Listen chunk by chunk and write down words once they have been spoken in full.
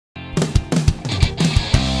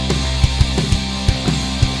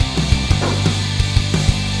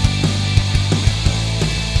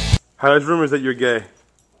There's rumors that you're gay.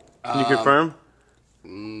 Can you confirm?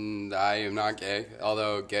 I am not gay,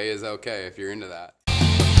 although gay is okay if you're into that.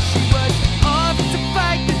 She was off to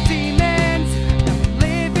fight the demons that were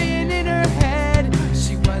living in her head.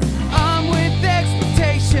 She was armed with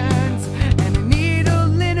expectations and a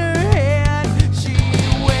needle in her hand. She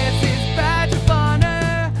wears his badge of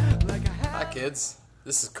honor like a Hi kids,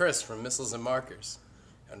 this is Chris from Missiles and Markers,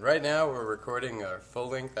 and right now we're recording our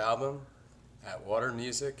full-length album at Water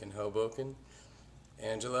Music in Hoboken.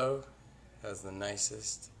 Angelo has the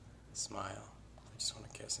nicest smile. I just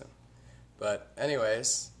want to kiss him. But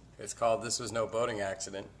anyways, it's called This Was No Boating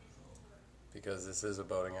Accident, because this is a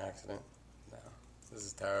boating accident. No, this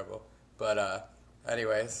is terrible. But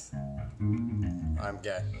anyways, I'm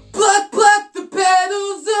gay. Pluck, pluck the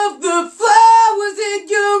petals of the flowers in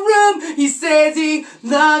your room. He says he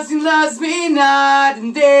loves me not,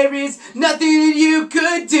 and there is nothing that you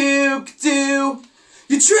could do.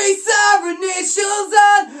 You trace our initials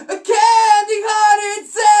on a candy heart and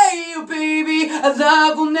say, oh baby, our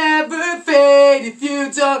love will never fade. If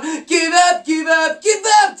you don't give up, give up, give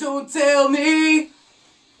up, don't tell me.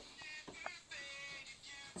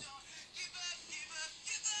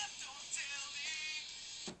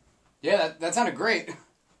 Yeah, that sounded great.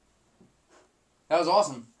 That was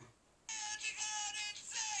awesome.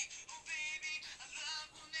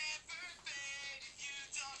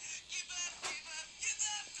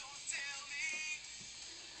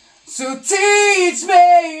 So teach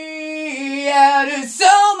me how to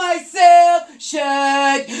sew myself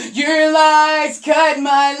shut. Your lies cut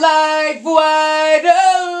my life wide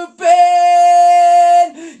open.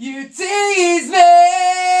 You tease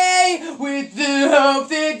me with the hope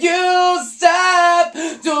that you'll stop.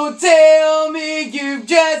 Don't tell me you've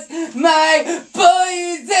just my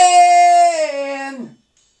poison.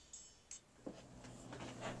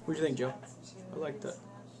 What do you think, Joe? I like that.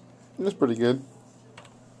 That's pretty good.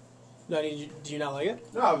 No, do you not like it?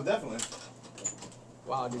 No, definitely.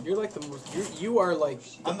 Wow, dude, you're like the most. You are like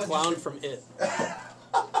the clown from It.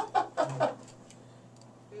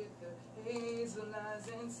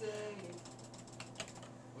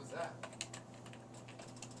 What's that?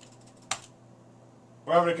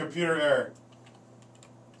 We're having a computer error.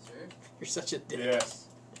 Serious? You're such a dick. Yes.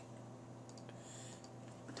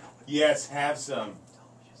 Yes, have some.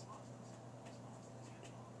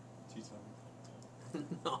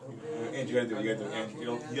 No. Andrew, you gotta do it.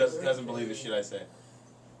 Andrew, he doesn't believe the shit I say.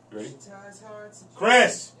 You ready?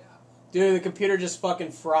 Chris! Dude, the computer just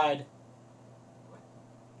fucking fried.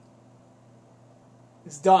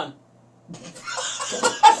 It's done.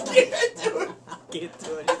 I can't do it! I can't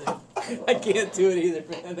do it either. I can't do it either,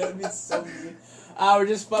 man. That would be so easy.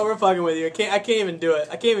 We're fucking with you. I can't even do it.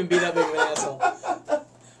 I can't even be that big of an asshole.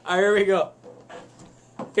 Alright, here we go.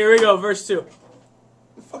 Here we go, verse 2. What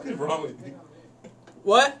the fuck is wrong with you?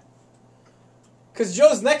 What? Because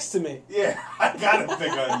Joe's next to me. Yeah, I gotta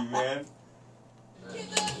pick on you, man.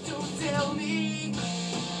 Don't tell me.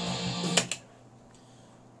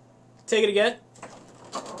 Take it again.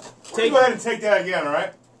 Go ahead and take that again,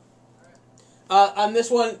 alright? On this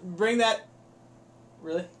one, bring that...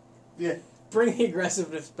 Really? Yeah. Bring the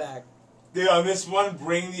aggressiveness back. Yeah, on this one,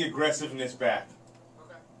 bring the aggressiveness back.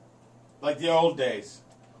 Okay. Like the old days.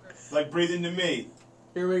 Okay. Like Breathe Into Me.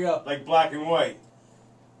 Here we go. Like Black and White.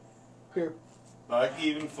 Here. Like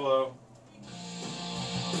Even Flow.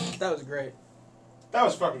 That was great. That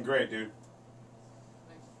was fucking great, dude.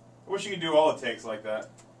 I wish you could do all the takes like that.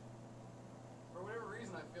 For whatever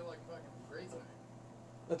reason, I feel like fucking great tonight.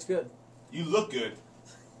 That's good. You look good.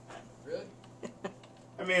 Really?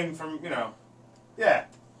 I mean, from, yeah.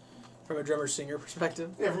 From a drummer-singer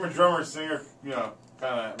perspective. Yeah, from a drummer-singer,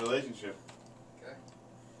 kind of relationship. Okay.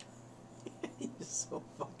 He's so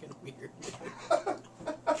fucking weird.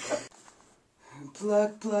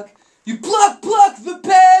 Pluck, pluck. You pluck, pluck the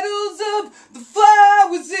petals of the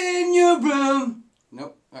flowers in your room.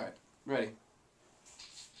 Nope. Alright. Ready.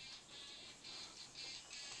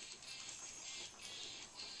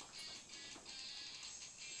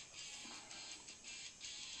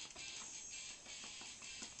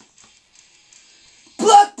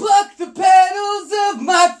 Pluck, pluck the petals of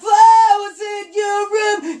my flowers in your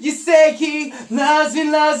room. You say he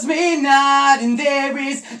loves me not, and there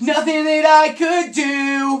is nothing that I could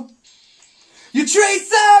do. You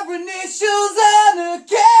trace our initials on a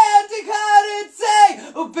candy heart and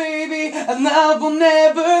say, oh baby, our love will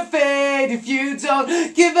never fade. If you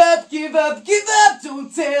don't give up, give up, give up,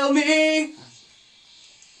 don't tell me.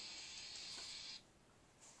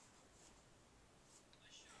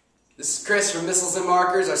 This is Chris from Missiles and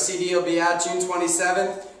Markers. Our CD will be out June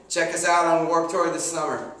 27th. Check us out on Warped Tour this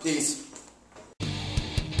summer. Peace.